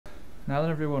Now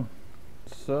then everyone,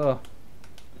 so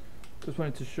just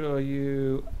wanted to show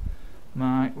you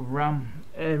my ram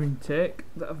air intake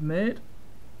that I've made.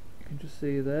 You can just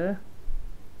see there,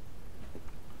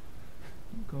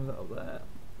 it goes up there.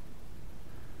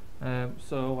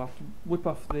 So I'll have to whip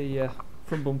off the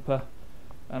front bumper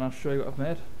and I'll show you what I've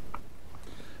made.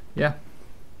 Yeah,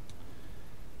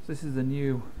 so this is the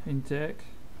new intake,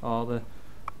 or the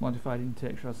modified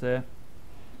intake should I say.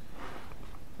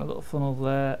 A little funnel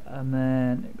there, and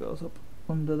then it goes up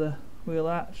under the wheel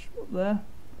arch up there,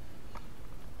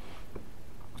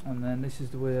 and then this is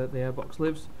the way the airbox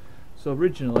lives. So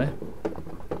originally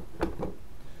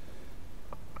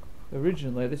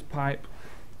this pipe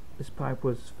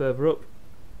was further up,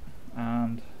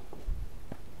 and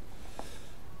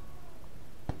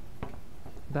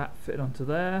that fitted onto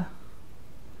there,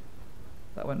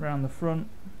 that went round the front,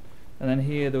 and then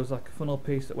here there was like a funnel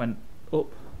piece that went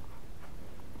up,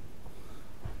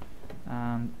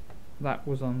 and that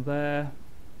was on there,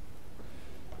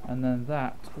 and then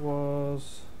that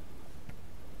was,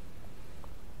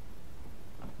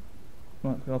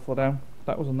 right, it's gonna fall down,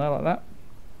 that was on there like that.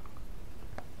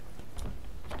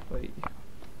 Wait,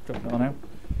 drop it on now.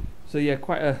 So yeah,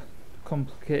 quite a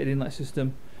complicated inlet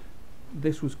system.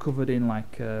 This was covered in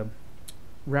like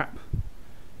wrap,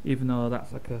 even though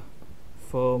that's like a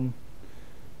foam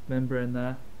membrane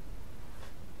there.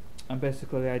 And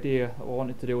basically the idea that I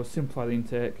wanted to do was simplify the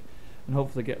intake and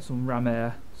hopefully get some ram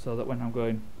air, so that when I'm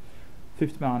going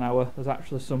 50 miles an hour there's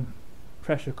actually some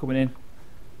pressure coming in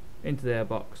into the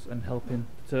airbox and helping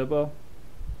the turbo.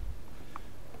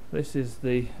 This is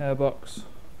the airbox.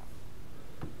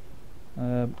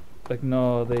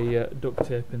 Ignore the duct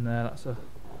tape in there, that's a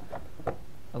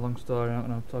long story, I'm not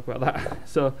going to talk about that.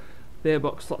 So the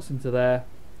airbox slots into there,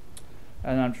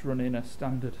 and I'm just running a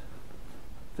standard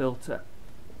filter,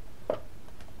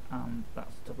 and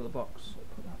that's the top of the box. So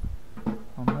put that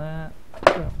on there,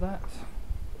 grab that.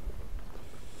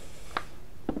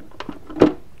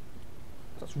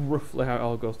 That's roughly how it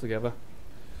all goes together.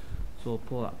 So we'll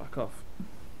pull that back off.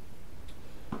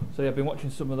 So yeah, I've been watching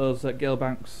some of those Gale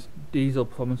Banks diesel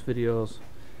performance videos,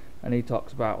 and he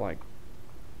talks about like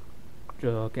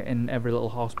getting every little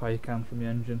horsepower you can from the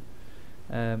engine.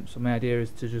 So my idea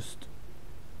is to just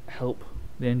help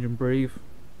the engine breathe.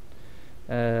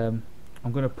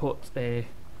 I'm going to put a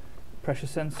pressure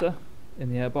sensor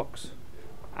in the airbox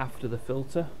after the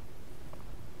filter,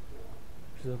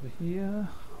 which is over here.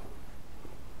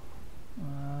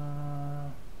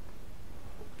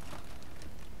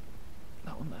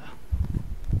 That one there.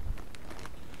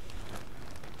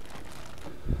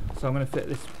 So I'm going to fit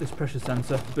this pressure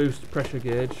sensor, boost pressure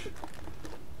gauge,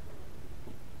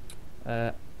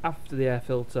 after the air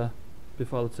filter,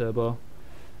 before the turbo,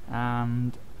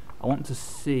 and I want to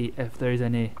see if there is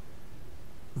any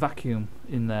vacuum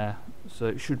in there. So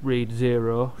it should read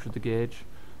 0, should the gauge,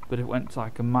 but if it went to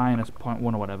like a -0.1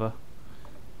 or whatever,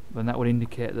 then that would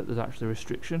indicate that there's actually a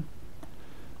restriction,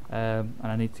 and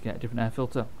I need to get a different air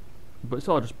filter. But it's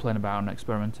all just playing about and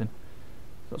experimenting.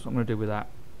 So that's what I'm going to do with that.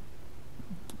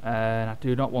 And I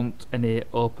do not want any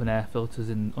open air filters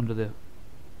in under the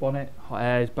bonnet. Hot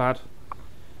air is bad,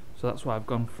 so that's why I've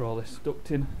gone for all this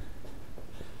ducting.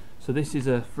 So this is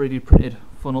a 3D printed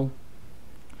funnel,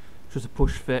 just a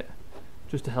push fit,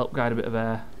 just to help guide a bit of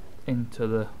air into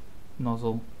the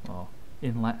nozzle or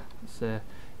inlet. It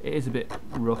is a bit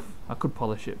rough, I could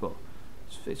polish it, but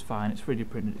it's fine, it's 3D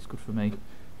printed, it's good for me.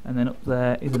 And then up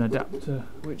there is an adapter,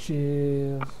 which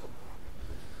is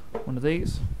one of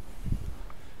these.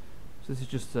 So this is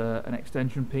just an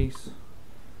extension piece,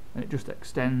 and it just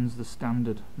extends the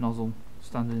standard nozzle,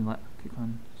 standard inlet, keep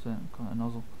on saying a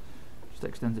nozzle, just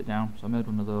extends it down. So I made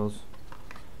one of those,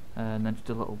 and then just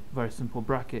a little very simple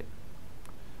bracket.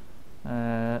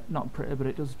 Not pretty, but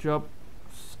it does the job.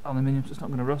 It's aluminium, so it's not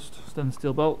going to rust. Stainless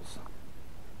steel bolts.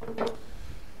 So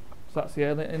that's the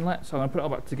air inlet. So I'm going to put it all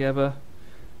back together,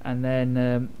 and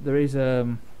then there is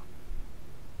on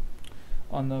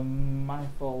the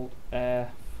manifold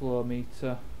air flow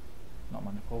meter, not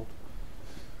manifold,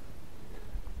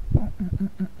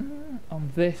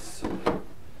 on this,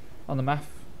 on the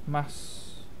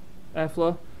mass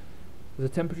airflow,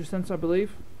 there's a temperature sensor, I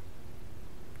believe.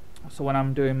 So when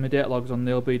I'm doing my data logs on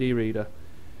the OBD reader,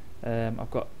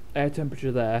 I've got air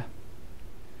temperature there,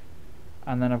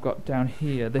 and then I've got down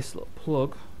here this little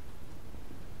plug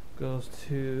goes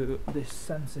to this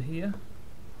sensor here,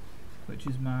 which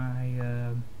is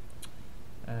my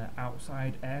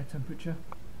outside air temperature.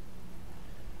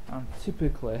 And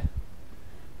typically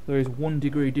there is 1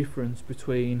 degree difference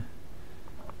between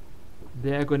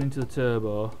the air going into the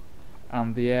turbo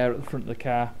and the air at the front of the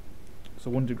car. So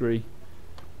 1 degree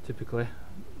typically,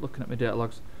 looking at my data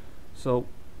logs. So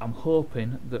I'm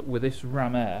hoping that with this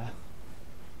ram air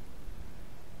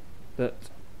that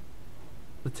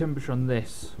the temperature on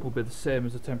this will be the same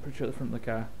as the temperature at the front of the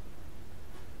car.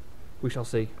 We shall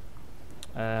see.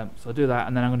 So I'll do that,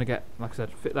 and then I'm going to get, like I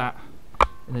said, fit that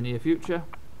in the near future,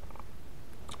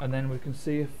 and then we can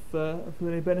see if there are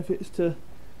any benefits to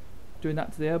doing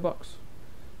that to the airbox.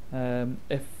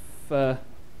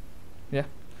 Yeah,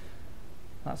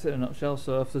 that's it in a nutshell.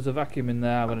 So if there's a vacuum in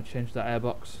there, I'm going to change that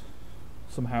airbox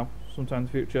sometime in the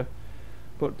future.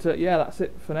 But yeah, that's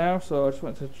it for now. So I just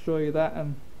wanted to show you that,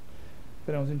 and if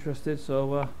anyone's interested,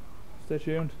 so stay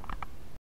tuned.